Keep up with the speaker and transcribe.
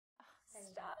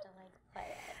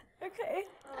Okay.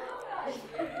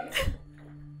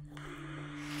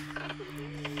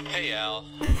 Hey, Al.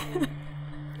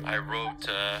 I wrote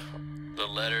the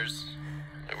letters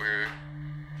that we're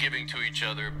giving to each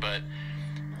other, but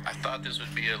I thought this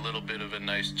would be a little bit of a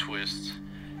nice twist.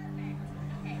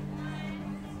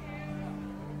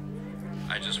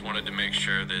 I just wanted to make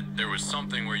sure that there was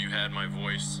something where you had my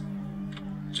voice,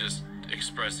 just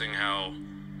expressing how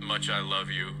much I love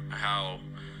you, how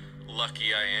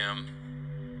lucky I am,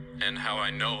 and how I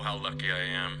know how lucky I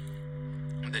am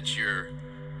that you're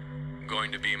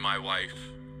going to be my wife.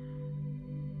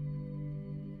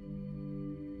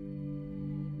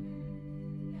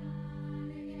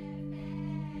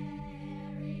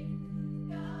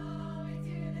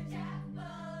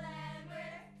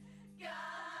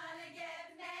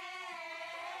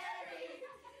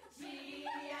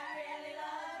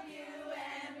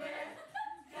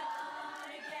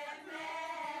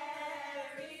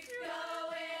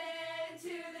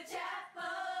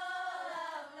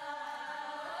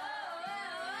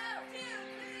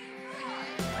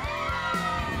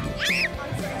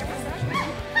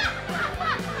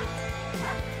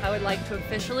 I would like to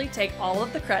officially take all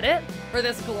of the credit for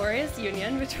this glorious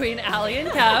union between Alli and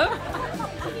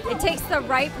Kev. It takes the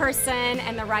right person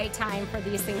and the right time for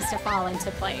these things to fall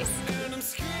into place.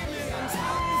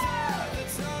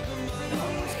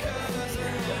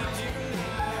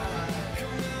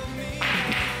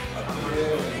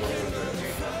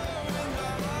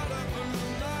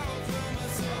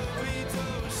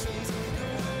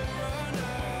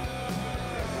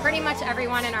 Pretty much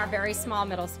everyone in our very small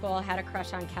middle school had a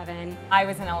crush on Kevin. I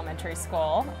was in elementary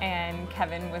school and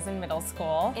Kevin was in middle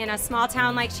school. In a small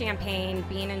town like Champaign,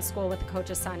 being in school with the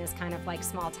coach's son is kind of like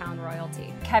small town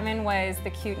royalty. Kevin was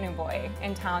the cute new boy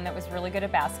in town that was really good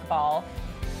at basketball.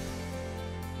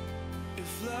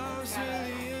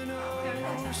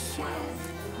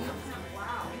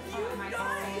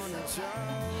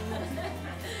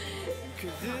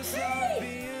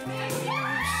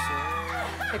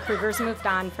 The Krugers moved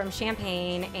on from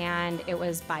Champaign and it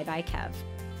was bye-bye Kev.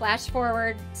 Flash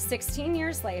forward 16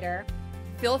 years later.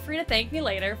 Feel free to thank me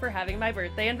later for having my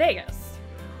birthday in Vegas.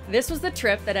 This was the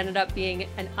trip that ended up being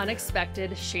an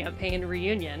unexpected Champaign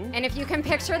reunion. And if you can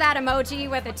picture that emoji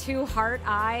with the two heart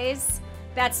eyes,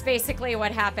 that's basically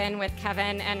what happened with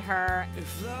Kevin and her.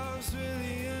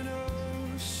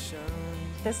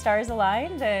 The stars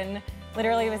aligned and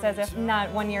literally it was as if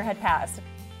not 1 year had passed.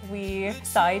 We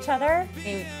saw each other,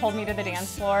 he pulled me to the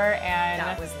dance floor, and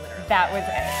that was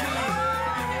it.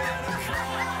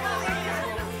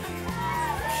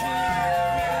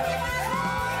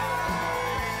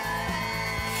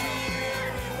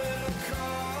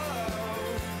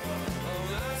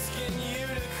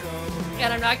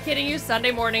 And I'm not kidding you,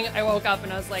 Sunday morning I woke up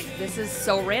and I was like, this is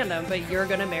so random, but you're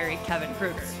gonna marry Kevin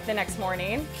Kruger. The next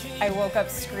morning, I woke up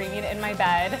screaming in my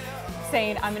bed,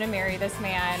 saying, I'm gonna marry this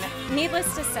man.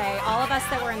 Needless to say, all of us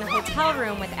that were in the hotel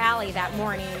room with Alli that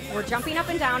morning were jumping up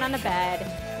and down on the bed,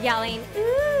 yelling,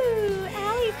 ooh,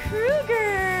 Alli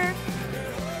Kruger.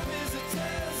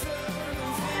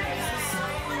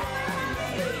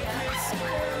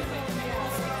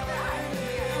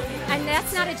 And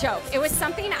that's not a joke. It was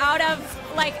something out of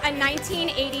like a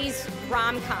 1980s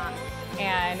rom-com.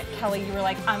 And Kelly, you were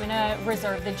like, I'm gonna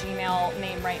reserve the Gmail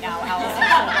name right now,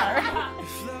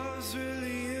 Allison.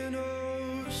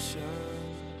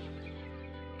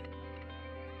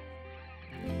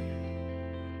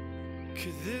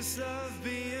 Could this love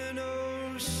be an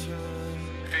ocean?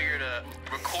 Figured a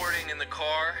recording in the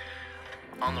car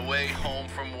on the way home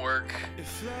from work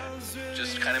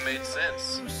just kind of made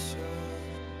sense.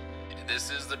 This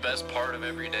is the best part of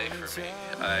every day for me.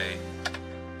 I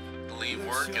leave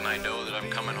work and I know that I'm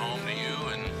coming home to you,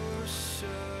 and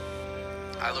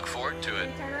I look forward to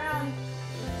it. Turn around.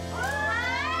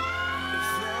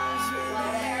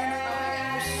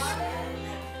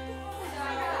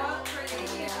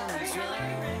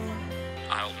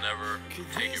 I'll never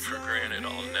take it for granted.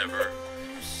 I'll never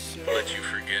let you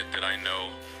forget that I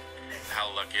know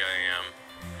how lucky I am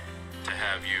to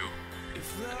have you,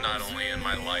 not only in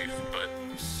my life, but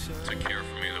to care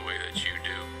for me the way that you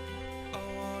do.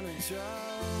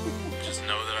 Just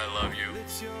know that I love you.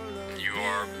 You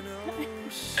are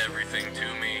everything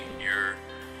to me. You're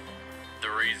the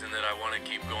reason that I want to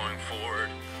keep going forward.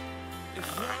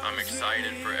 I'm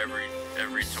excited for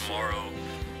every tomorrow.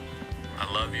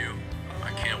 I love you.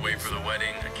 I can't wait for the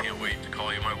wedding. I can't wait to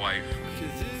call you my wife.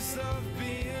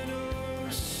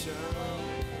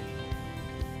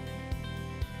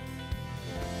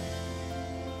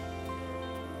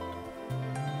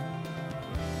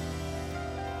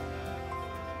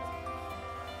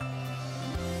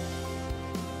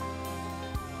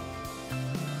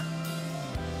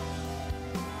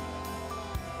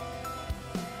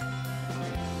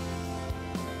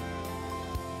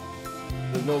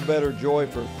 There's no better joy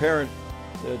for a parent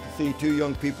to see two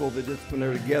young people that just, when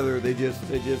they're together, they just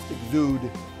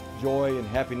exude joy and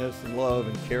happiness and love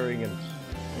and caring. And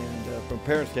from a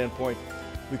parent standpoint,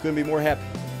 we couldn't be more happy.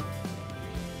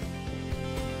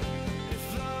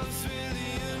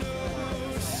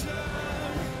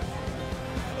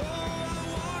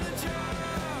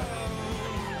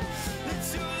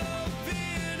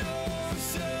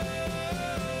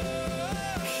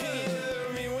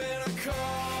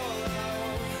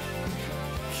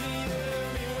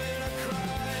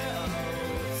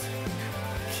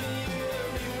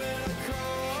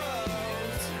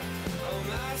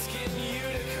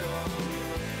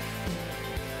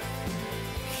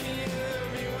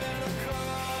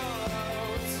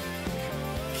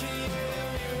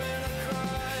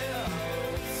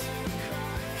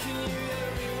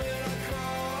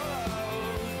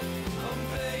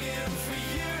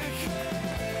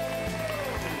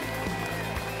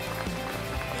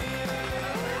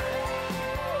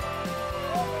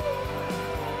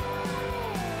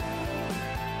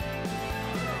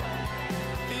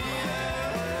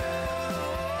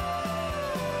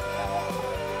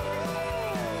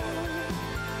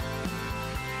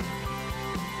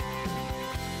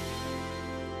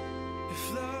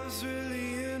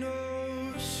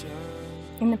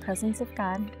 In the presence of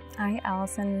God, I,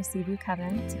 Allison, receive you,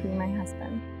 Kevin, to be my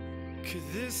husband.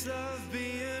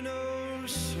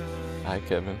 I,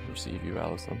 Kevin, receive you,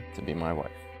 Allison, to be my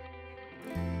wife.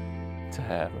 To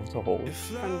have and to hold.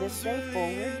 From this day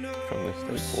forward. From this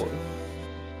day forward.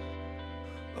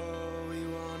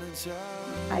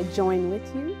 I join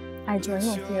with you. I join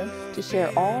with you. To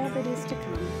share all that is to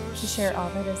come. To share all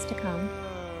that is to come.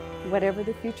 Whatever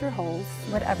the future holds.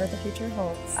 Whatever the future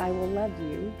holds. I will love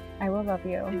you. I will love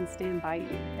you. And stand by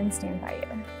you. And stand by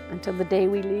you. Until the day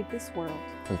we leave this world.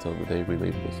 Until the day we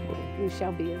leave this world. We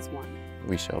shall be as one.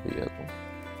 We shall be as one.